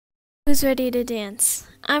Who's ready to dance?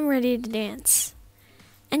 I'm ready to dance.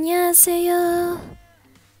 Annyeonghaseyo!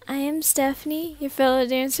 I am Stephanie, your fellow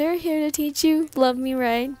dancer, here to teach you Love Me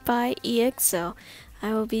Right by EXO.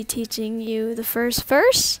 I will be teaching you the first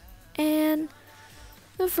verse and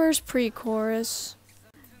the first pre-chorus.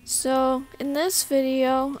 So, in this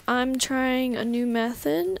video, I'm trying a new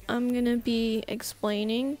method. I'm going to be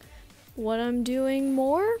explaining what I'm doing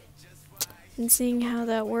more and seeing how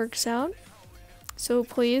that works out. So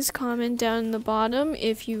please comment down in the bottom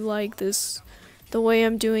if you like this the way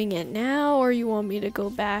I'm doing it now, or you want me to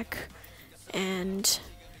go back and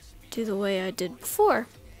do the way I did before.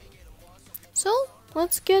 So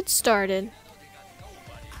let's get started.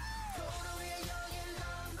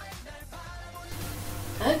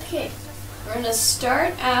 Okay, we're going to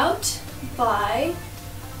start out by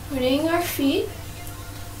putting our feet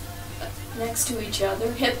next to each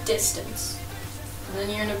other, hip distance. And then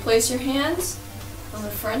you're going to place your hands on the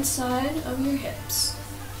front side of your hips.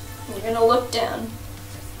 And you're going to look down.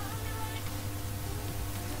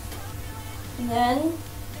 And then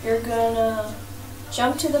you're going to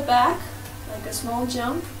jump to the back, like a small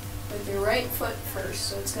jump, with your right foot first.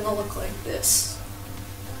 So it's going to look like this.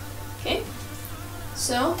 Okay?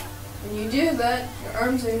 So, when you do that, your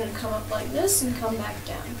arms are going to come up like this and come back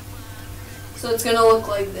down. So it's going to look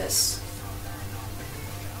like this.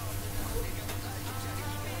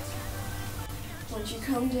 Once you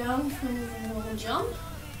come down from your little jump,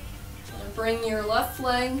 you're going to bring your left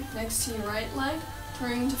leg next to your right leg,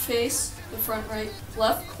 turning to face the front right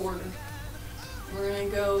left quarter. We're going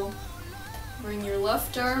to go bring your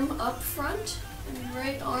left arm up front and your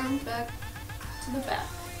right arm back to the back.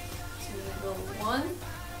 So you're going to go 1,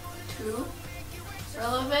 2,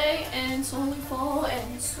 releve, and slowly fall,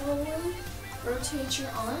 and slowly rotate your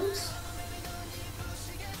arms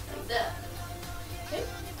like that. Okay?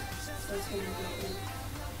 So it's going to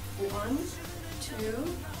go 1,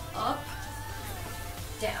 2, up,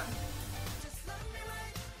 down.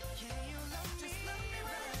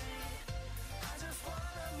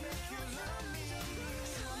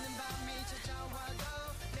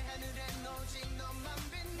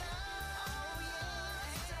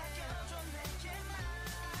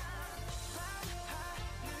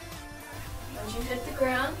 Once you hit the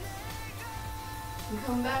ground, you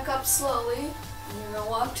come back up slowly, and you're going to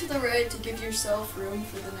walk to the right to give yourself room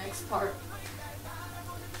for the next part.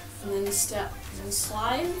 And then step. And then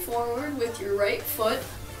slide forward with your right foot,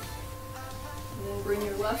 and then bring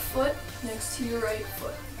your left foot next to your right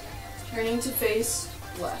foot, turning to face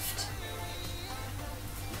left.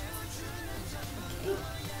 Okay.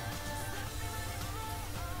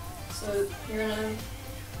 So you're going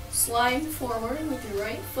to slide forward with your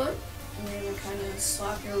right foot, and you're going to kind of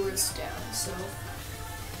slap your wrist down, so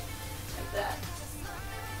like that.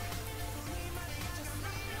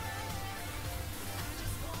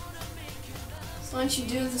 So once you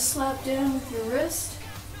do the slap down with your wrist,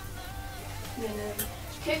 you're going to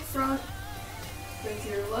kick front with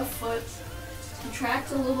your left foot,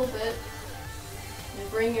 contract a little bit,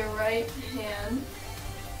 and bring your right hand,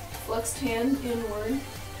 flexed hand inward,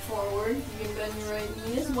 forward. You can bend your right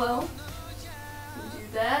knee as well. You do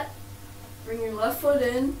that. Bring your left foot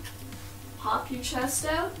in, pop your chest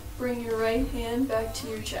out, bring your right hand back to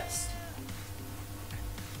your chest.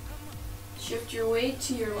 Shift your weight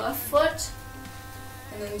to your left foot,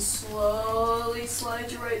 and then slowly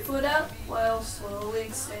slide your right foot out while slowly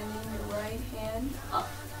extending your right hand up,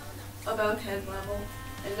 about head level.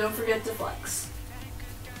 And don't forget to flex.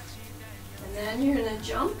 And then you're going to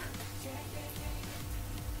jump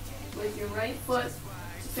with your right foot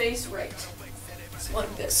to face right. It's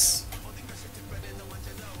like this.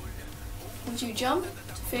 Once you jump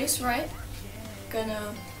to face right, you're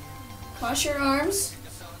gonna cross your arms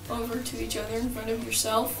over to each other in front of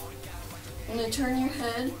yourself. You're gonna turn your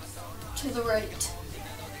head to the right.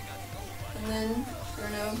 And then you're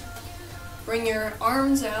gonna bring your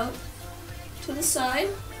arms out to the side,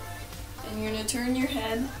 and you're gonna turn your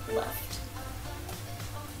head left.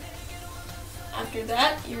 After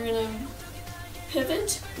that, you're gonna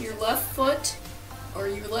pivot your left foot or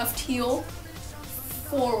your left heel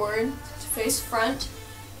forward to face front.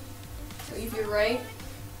 Leave your right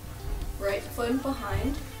foot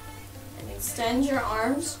behind, and extend your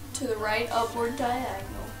arms to the right upward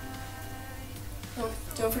diagonal.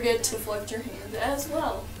 Don't forget to flex your hand as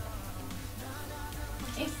well.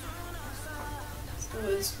 Okay. So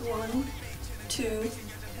it's 1, 2,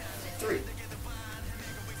 3.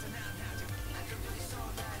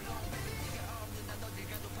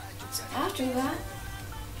 So after that,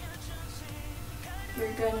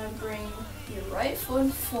 you're going to bring your right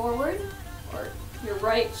foot forward, or your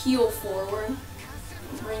right heel forward,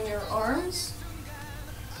 bring your arms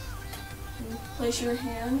and place your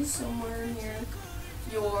hands somewhere near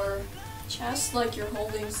your chest like you're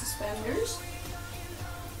holding suspenders.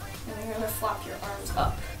 And you're going to flap your arms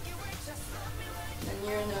up. And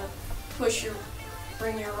you're going to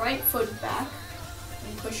bring your right foot back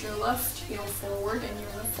and push your left heel forward, and you're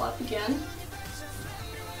going to flap again.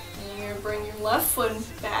 And you're going to bring your left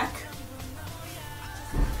foot back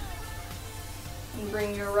and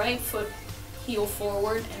bring your right foot heel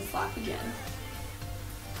forward and flap again.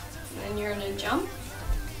 And then you're going to jump.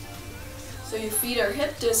 So your feet are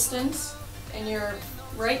hip distance and your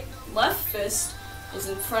left fist is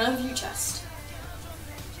in front of your chest.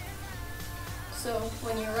 So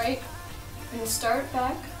when you start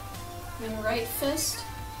back, when your right fist,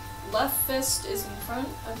 left fist is in front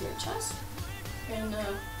of your chest, and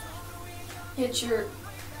hit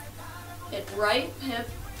right hip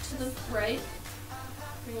to the right,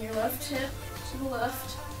 bring your left hip to the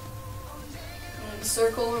left, and then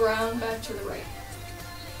circle around back to the right.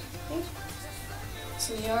 Okay?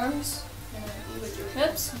 So the arms, and then with your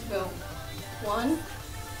hips, you go 1,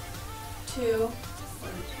 2,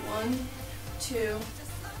 1, 2,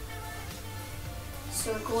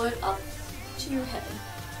 circle it up to your head,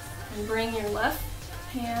 and bring your left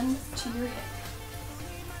hand to your hip.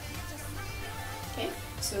 Okay,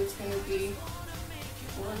 so it's going to be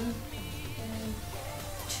 1 and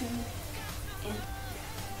 2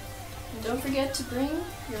 and don't forget to bring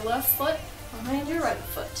your left foot behind your right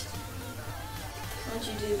foot. Once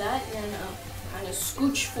you do that, you're going to kind of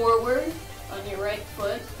scooch forward on your right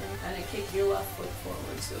foot and kind of kick your left foot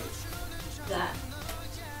forward, so that.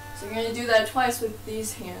 So you're going to do that twice with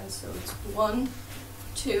these hands, so it's 1,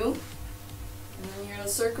 2, and then you're going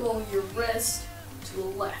to circle your wrist to the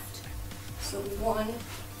left. So 1,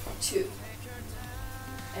 2,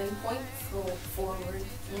 and point forward.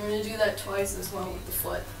 And you're going to do that twice as well with the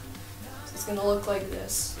foot. So it's going to look like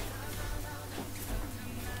this.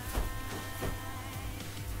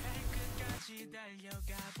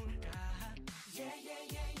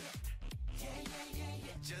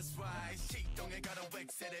 Just why 시동에 걸어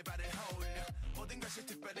엑셀에 발을 홀려 모든 것이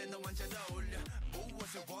특별해 너 완전 어울려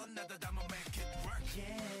무엇을 원하다 담아 make it work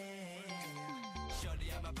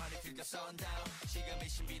Shorty I'm a party till the sundown 지금이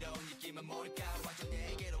신비로운 느낌은 뭘까 완전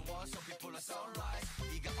내게로 와 so people are sunrise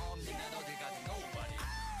네가 없는 난 어딜 가든 nobody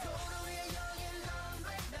도로의 여긴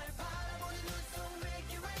runway 날 바라보는 눈속 make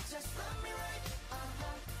it right just love me right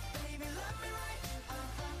baby love me right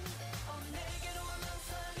내게로 오는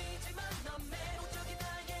선이지만 넌 매혹적인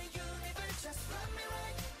나의 universe just love me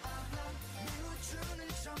right 뉘우주는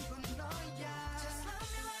전부 너야 just love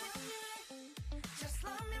me right just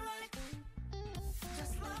love me right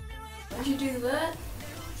just love me right Once you do that,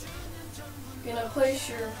 you're gonna place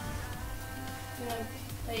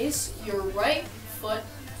your right foot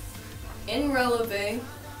in releve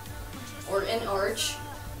or in arch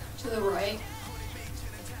to the right,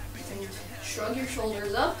 and shrug your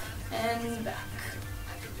shoulders up and back.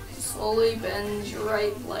 Slowly bend your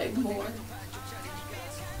right leg more.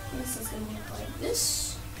 This is gonna look like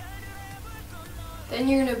this. Then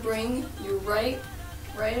you're gonna bring your right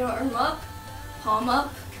arm up, palm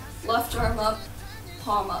up, left arm up,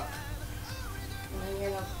 palm up. And then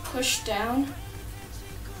you're gonna push down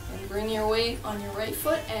and bring your weight on your right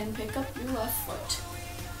foot and pick up your left foot.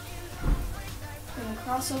 Then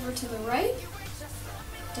cross over to the right,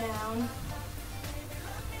 down,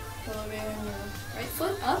 elevate on your right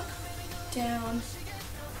foot, up, down,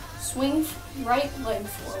 swing right leg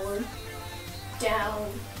forward,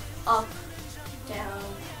 down, up, down,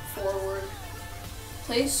 forward.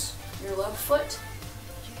 Place your left foot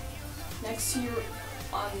next to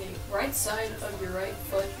on the right side of your right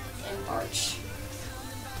foot and arch.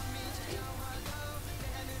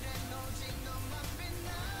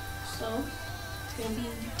 So it's going to be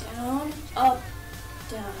down, up,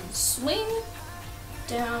 down, swing,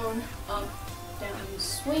 down, up, down,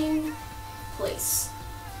 swing, place.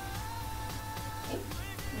 Okay.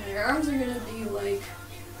 Now your arms are going to be like,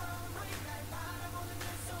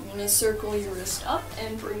 you're going to circle your wrist up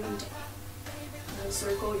and bring them down. You're going to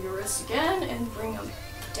circle your wrist again and bring them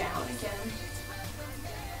down again.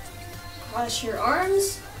 Cross your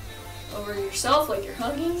arms over yourself like you're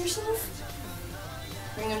hugging yourself.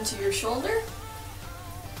 Bring them to your shoulder.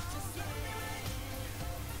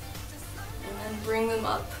 And then bring them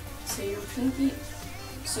up so your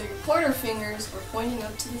pointer fingers are pointing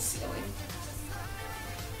up to the ceiling.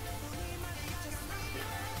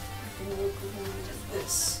 You can look like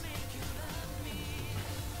this.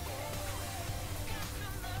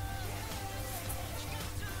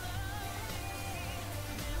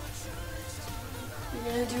 You're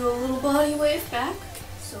going to do a little body wave back.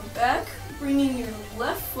 back, bringing your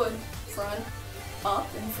left foot front, up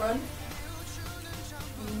in front.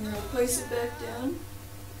 And you're going to place it back down.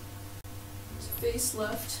 Face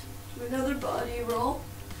left. Do another body roll.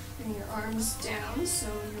 Bring your arms down so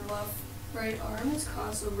your right arm is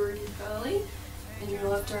crossed over your belly and your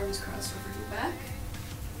left arm is crossed over your back.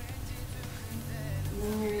 And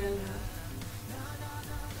then you're gonna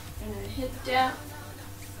hit down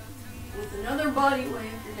with another body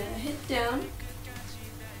wave. You're gonna hit down.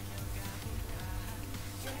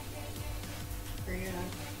 You're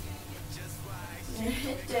gonna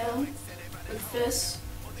hit down with this.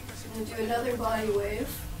 You're gonna do another body wave,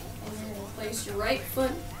 and you're gonna place your right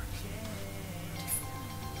foot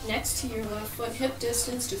next to your left foot, hip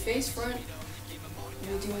distance to face front.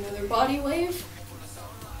 You're gonna do another body wave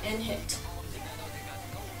and hit.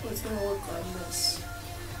 It's gonna look like this.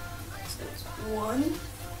 So it's 1,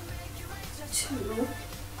 2,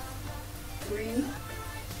 3,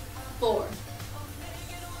 4.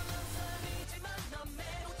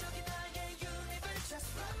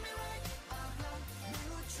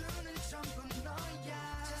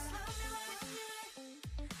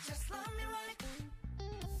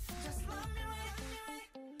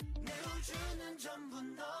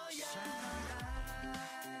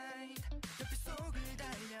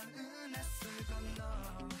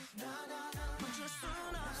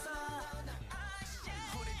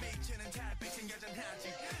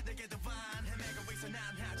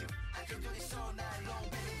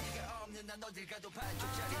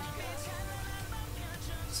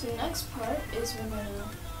 So the next part is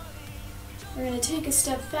we're gonna take a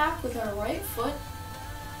step back with our right foot.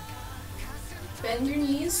 Bend your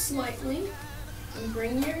knees slightly and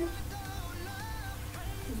bring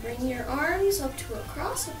your arms up to a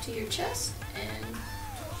cross up to your chest and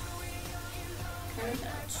kind of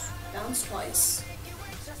bounce. Bounce twice.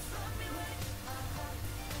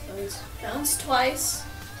 So it's bounce twice.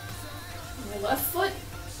 And your left foot,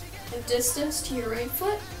 hip distance to your right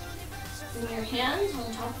foot. Bring your hands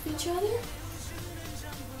on top of each other,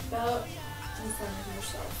 about in front of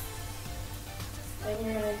yourself. Then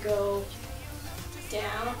you're gonna go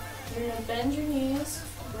down. You're gonna bend your knees,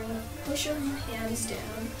 push your hands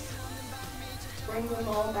down, bring them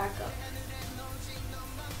all back up.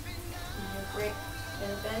 You're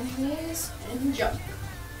gonna bend your knees and jump.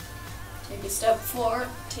 Take a step forward.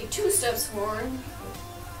 Take 2 steps forward.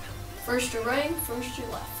 First your right, first your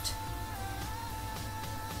left.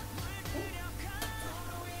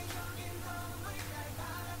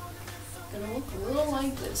 Gonna look a little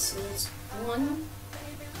like this. So it's 1,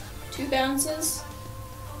 2 bounces.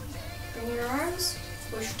 Bring your arms,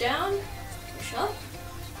 push down, push up,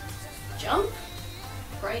 jump,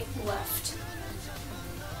 right, left.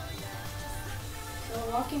 So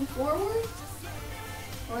walking forward,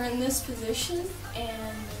 we're in this position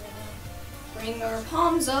and we're gonna bring our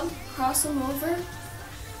palms up, cross them over,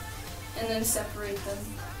 and then separate them.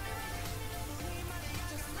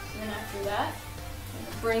 And then after that,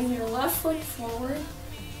 bring your left foot forward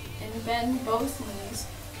and bend both knees.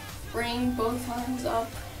 Bring both arms up.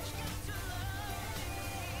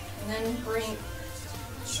 And then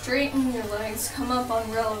straighten your legs, come up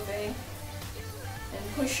on releve,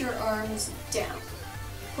 and push your arms down.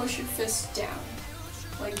 Push your fists down,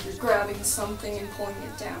 like you're grabbing something and pulling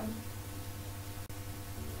it down.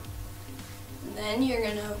 And then you're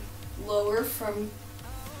gonna lower from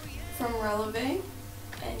releve,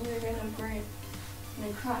 and you're gonna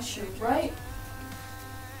cross your right.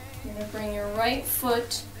 You're gonna bring your right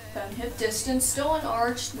foot about hip distance, still an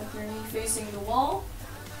arch with your knee facing the wall.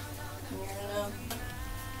 And you're gonna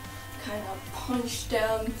kind of punch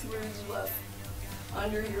down through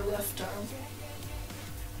under your left arm.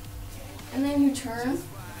 And then you turn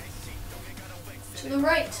to the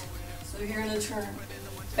right. So you're gonna turn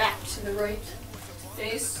back to the right,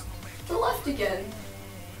 face the left again.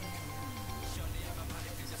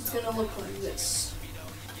 It's gonna look like this.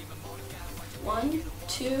 1,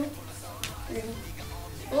 2, 3,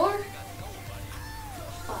 4,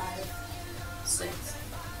 5, 6,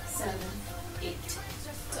 7, 8.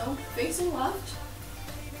 So facing left,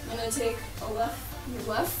 I'm gonna take your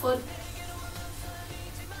left foot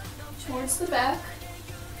towards the back.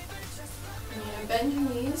 And you're gonna bend your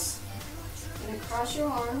knees. You're gonna cross your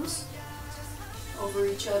arms over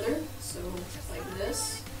each other, so like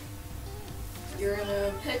this. You're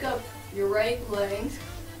gonna pick up your right leg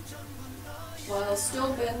while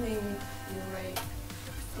still bending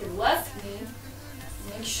your left knee.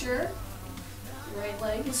 Make sure your right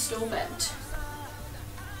leg is still bent.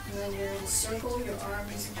 And then you're gonna circle your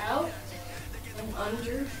arms out and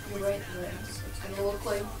under your right leg. So it's gonna look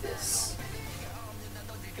like this.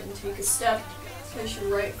 Then take a step Place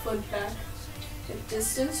your right foot back hip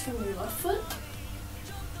distance from your left foot.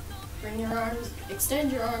 Bring your arms,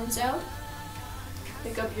 extend your arms out.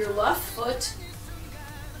 Pick up your left foot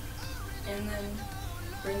and then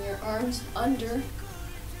bring your arms under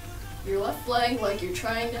your left leg like you're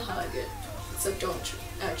trying to hug it. Except don't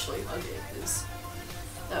actually hug it, because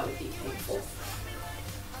that would be painful.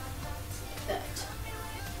 Like that.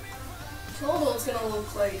 Total is gonna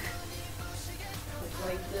look like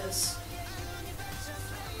this.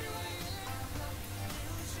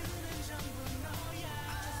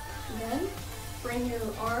 Then bring your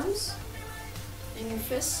arms and your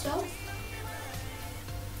fists up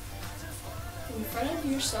in front of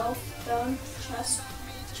yourself, down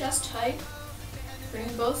chest height. Bring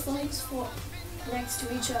both legs next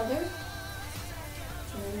to each other.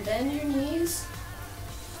 And bend your knees.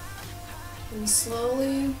 And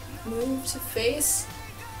slowly move to face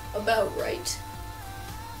about right.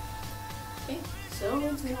 Okay, so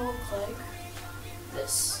it's gonna look like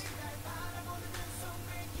this.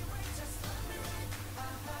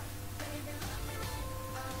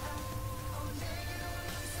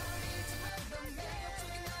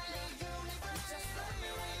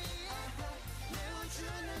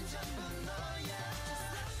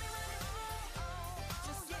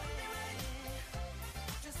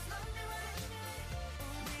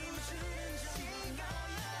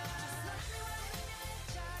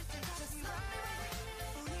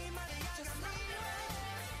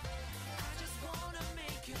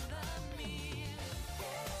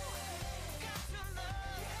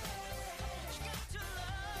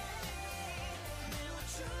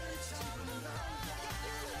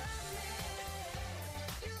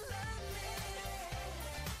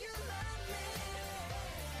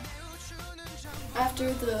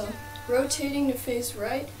 After the rotating to face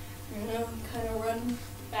right, you're going to kind of run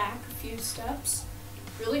back a few steps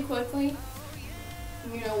really quickly.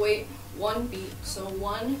 I'm going to wait one beat. So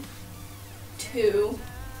 1, 2.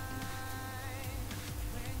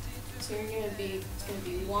 So it's going to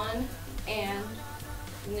be 1 and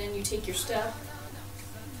then you take your step.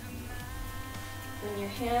 Bring your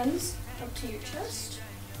hands up to your chest.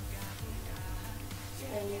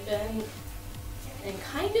 And you bend and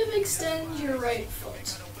kind of extend your right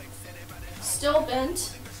foot. Still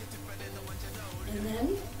bent. And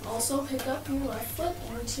then also pick up your left foot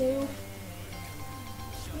into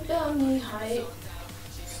about knee height.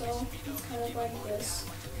 So it's kind of like this.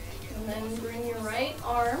 And then bring your right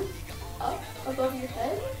arm up above your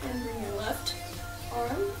head and bring your left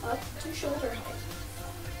arm up to shoulder height.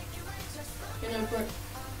 You're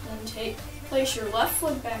gonna place your left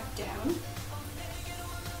foot back down.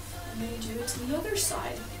 And then do it to the other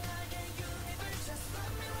side.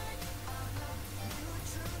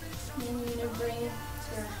 And then you're going to bring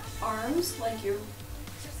your arms like you're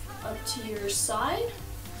up to your side.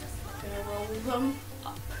 You're going to roll them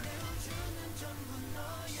up.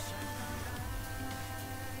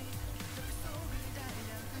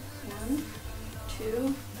 One,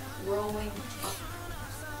 two, rolling up.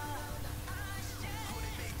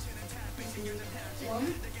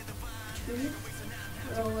 1, 2,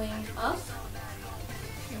 rolling up.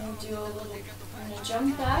 I'm going to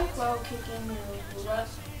jump back while kicking your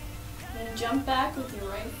left. I'm going to jump back with your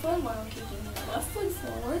right foot while kicking your left foot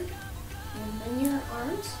forward. And bring your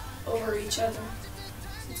arms over each other.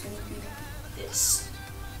 It's going to be this.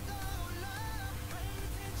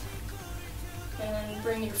 And then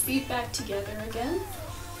bring your feet back together again.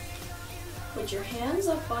 Put your hands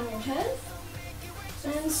up on your head.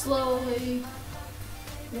 And slowly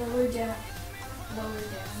lower down. Lower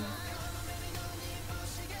down.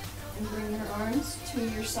 And bring your arms to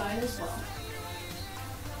your side as well.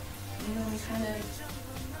 And then we kind of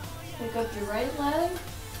pick up your right leg,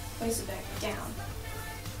 place it back down.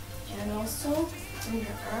 And also bring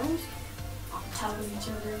your arms on top of each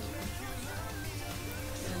other.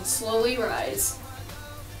 And then slowly rise.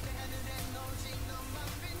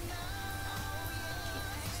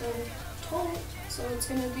 So it's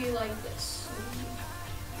going to be like this.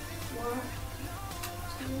 1,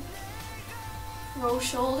 2. Roll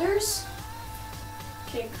shoulders,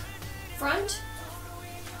 kick front,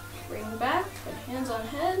 bring back, put hands on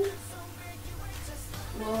head,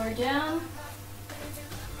 lower down,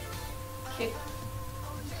 kick,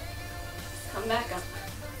 come back up.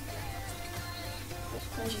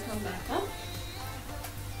 As you come back up,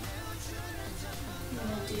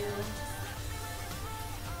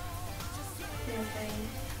 you're going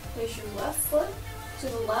to place your left foot to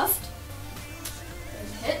the left, and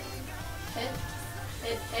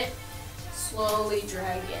hit, slowly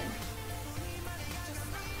drag in.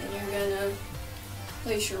 And you're gonna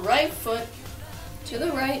place your right foot to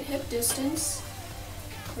the right, hip distance,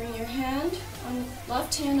 Bring your hand on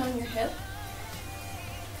left hand on your hip.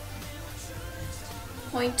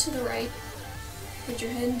 Point to the right. Put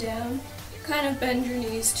your head down. Kind of bend your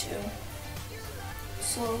knees too.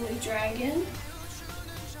 Slowly drag in.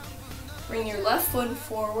 Bring your left foot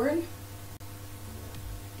forward.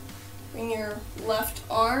 Bring your left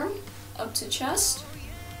arm up to chest.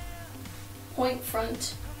 Point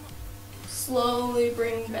front. Slowly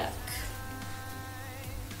bring back.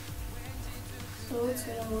 So it's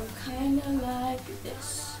going to look kind of like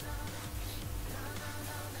this.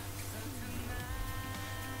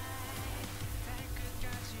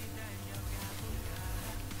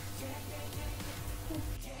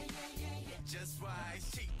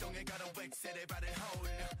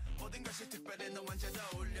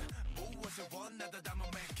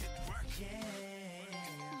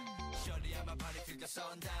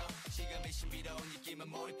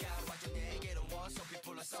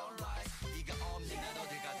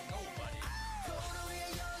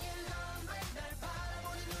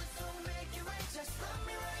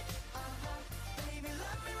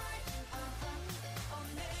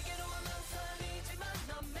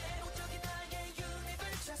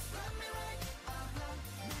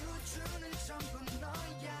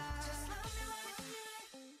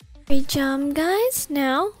 Great job, guys.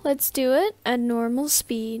 Now let's do it at normal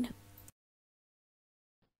speed.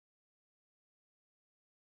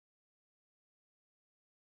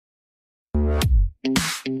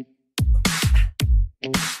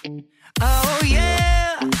 Oh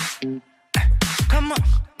yeah, come on.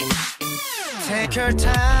 Take your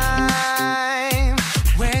time.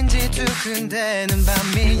 왠지 두근대는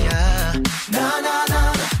밤이야. No, no,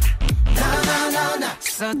 no, no, no, no, no.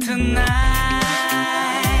 So tonight,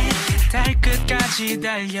 달 끝까지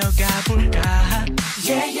달려가 볼까?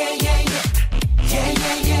 Yeah, yeah, yeah, yeah. Yeah,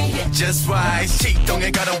 yeah, yeah, yeah. Just right.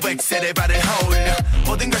 시동에 걸어 웩셀의 발을 홀려.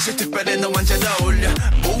 모든 것이 특별해 너와 잘 어울려.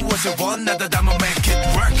 무엇을 원하든 I'ma make it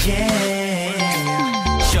work.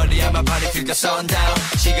 Yeah. Shorty, my body feel the sundown.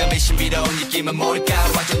 지금의 신비로운 느낌은 뭘까?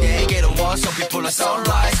 완전 내게로 와서 people are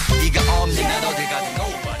sunrise. 네가 없는 난 어딜 가든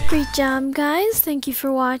nobody. Great job, guys. Thank you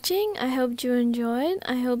for watching. I hope you enjoyed.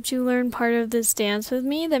 I hope you learned part of this dance with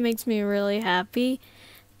me. That makes me really happy.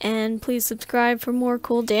 And please subscribe for more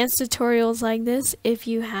cool dance tutorials like this if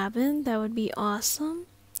you haven't. That would be awesome.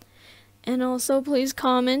 And also please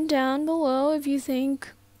comment down below if you think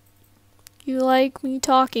you like me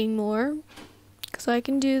talking more, because I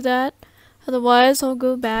can do that. Otherwise I'll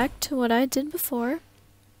go back to what I did before.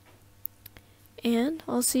 And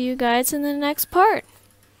I'll see you guys in the next part.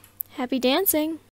 Happy dancing!